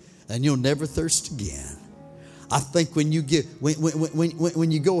drink and you'll never thirst again. I think when you get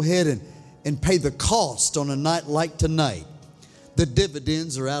when you go ahead and pay the cost on a night like tonight, the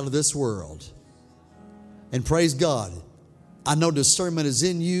dividends are out of this world. And praise God. I know discernment is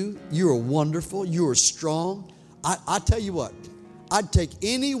in you. You are wonderful. You are strong. I tell you what, I'd take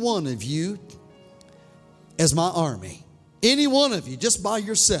any one of you as my army. Any one of you, just by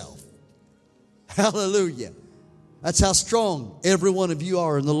yourself. Hallelujah. That's how strong every one of you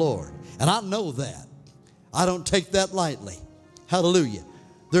are in the Lord. And I know that. I don't take that lightly. Hallelujah.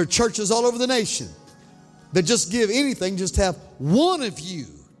 There are churches all over the nation that just give anything, just have one of you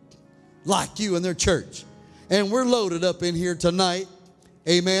like you in their church. And we're loaded up in here tonight,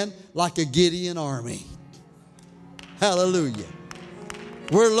 amen, like a Gideon army. Hallelujah.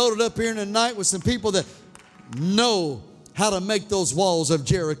 We're loaded up here tonight with some people that know how to make those walls of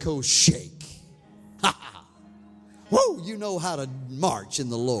Jericho shake. Whoa, you know how to march in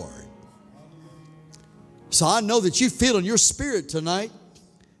the Lord. So I know that you feel in your spirit tonight,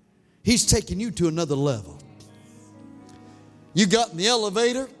 He's taking you to another level. You got in the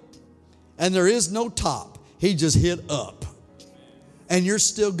elevator and there is no top. He just hit up. And you're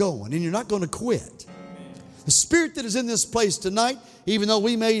still going and you're not going to quit. The spirit that is in this place tonight, even though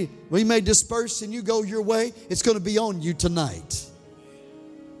we may disperse and you go your way, it's going to be on you tonight.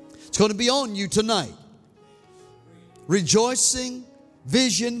 It's going to be on you tonight. Rejoicing,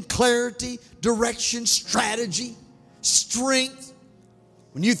 vision, clarity, direction, strategy, strength.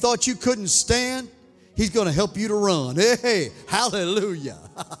 When you thought you couldn't stand, He's going to help you to run. Hey, hallelujah.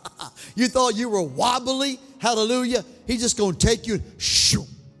 You thought you were wobbly. Hallelujah. He's just going to take you and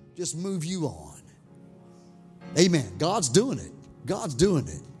just move you on. Amen. God's doing it. God's doing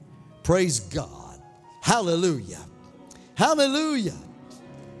it. Praise God. Hallelujah. Hallelujah.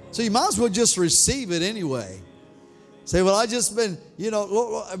 So you might as well just receive it anyway. Say, well, I just been,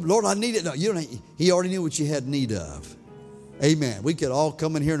 Lord, I need it. No, you don't. He already knew what you had need of. Amen. We could all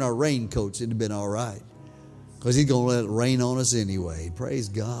come in here in our raincoats. It'd have been all right. Because He's going to let it rain on us anyway. Praise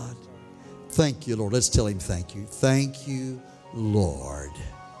God. Thank you, Lord. Let's tell Him thank you. Thank you, Lord.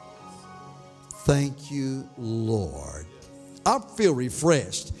 Thank you, Lord. I feel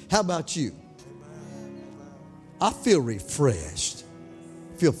refreshed. How about you? I feel refreshed.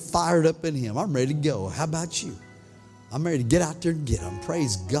 I feel fired up in Him. I'm ready to go. How about you? I'm ready to get out there and get them.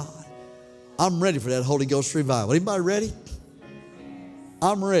 Praise God. I'm ready for that Holy Ghost revival. Anybody ready?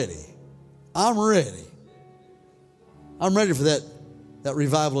 I'm ready. I'm ready. I'm ready for that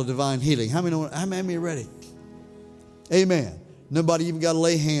revival of divine healing. How many are ready? Amen. Nobody even got to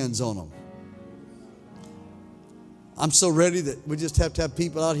lay hands on them. I'm so ready that we just have to have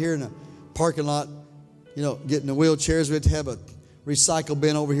people out here in the parking lot, getting the wheelchairs. We have to have a recycle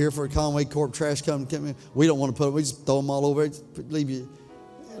bin over here for a Conway Corp trash company. We don't want to put them. We just throw them all over. Leave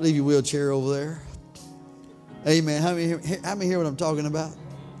your wheelchair over there. Amen. How many hear what I'm talking about?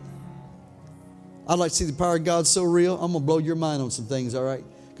 I'd like to see the power of God so real. I'm going to blow your mind on some things, all right?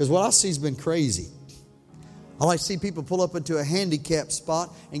 Because what I see has been crazy. I like to see people pull up into a handicapped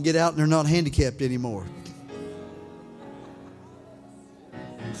spot and get out and they're not handicapped anymore.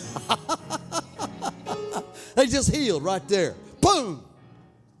 They just healed right there. Boom.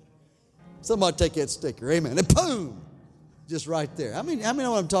 Somebody take that sticker. Amen. And boom. Just right there. I mean, know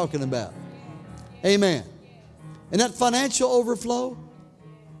what I'm talking about. Amen. And that financial overflow,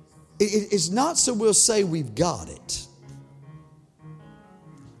 it's not so we'll say we've got it.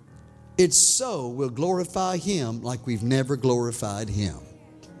 It's so we'll glorify Him like we've never glorified Him.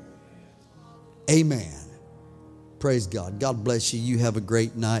 Amen. Praise God. God bless you. You have a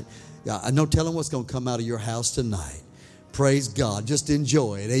great night. I know telling what's going to come out of your house tonight. Praise God. Just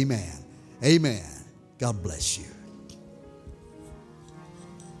enjoy it. Amen. Amen. God bless you.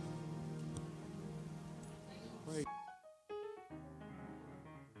 Praise